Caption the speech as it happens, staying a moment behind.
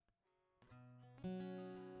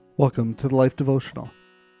Welcome to the Life Devotional.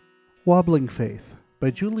 Wobbling Faith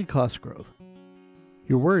by Julie Cosgrove.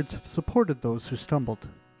 Your words have supported those who stumbled.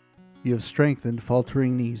 You have strengthened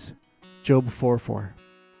faltering knees. Job 4:4.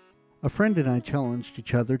 A friend and I challenged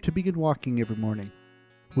each other to begin walking every morning.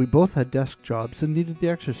 We both had desk jobs and needed the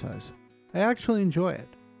exercise. I actually enjoy it.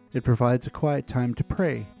 It provides a quiet time to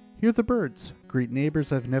pray, hear the birds, greet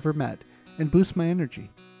neighbors I've never met, and boost my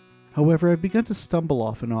energy. However, I've begun to stumble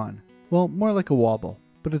off and on. Well, more like a wobble,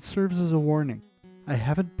 but it serves as a warning. I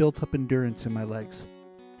haven't built up endurance in my legs.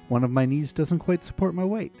 One of my knees doesn't quite support my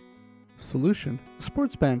weight. Solution: a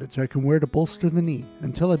sports bandage I can wear to bolster the knee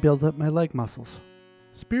until I build up my leg muscles.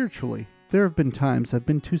 Spiritually, there have been times I've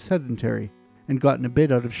been too sedentary and gotten a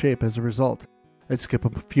bit out of shape as a result. I'd skip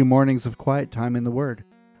a few mornings of quiet time in the Word.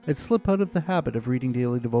 I'd slip out of the habit of reading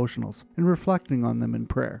daily devotionals and reflecting on them in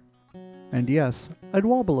prayer. And yes, I'd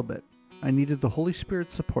wobble a bit. I needed the Holy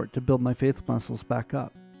Spirit's support to build my faith muscles back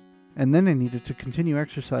up. And then I needed to continue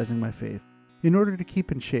exercising my faith in order to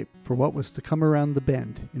keep in shape for what was to come around the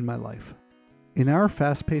bend in my life. In our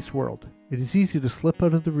fast-paced world, it is easy to slip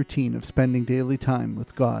out of the routine of spending daily time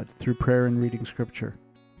with God through prayer and reading Scripture.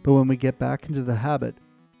 But when we get back into the habit,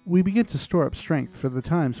 we begin to store up strength for the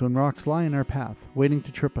times when rocks lie in our path, waiting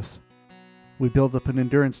to trip us. We build up an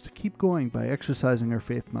endurance to keep going by exercising our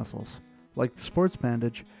faith muscles. Like the sports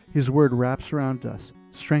bandage, His Word wraps around us,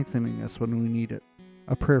 strengthening us when we need it.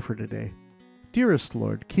 A prayer for today. Dearest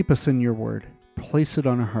Lord, keep us in your Word. Place it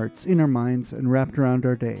on our hearts, in our minds, and wrapped around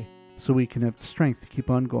our day, so we can have the strength to keep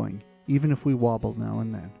on going, even if we wobble now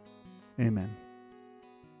and then. Amen.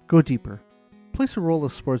 Go deeper. Place a roll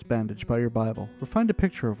of sports bandage by your Bible, or find a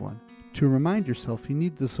picture of one, to remind yourself you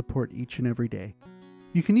need the support each and every day.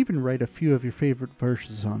 You can even write a few of your favorite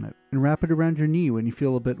verses on it, and wrap it around your knee when you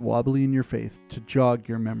feel a bit wobbly in your faith to jog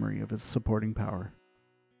your memory of its supporting power.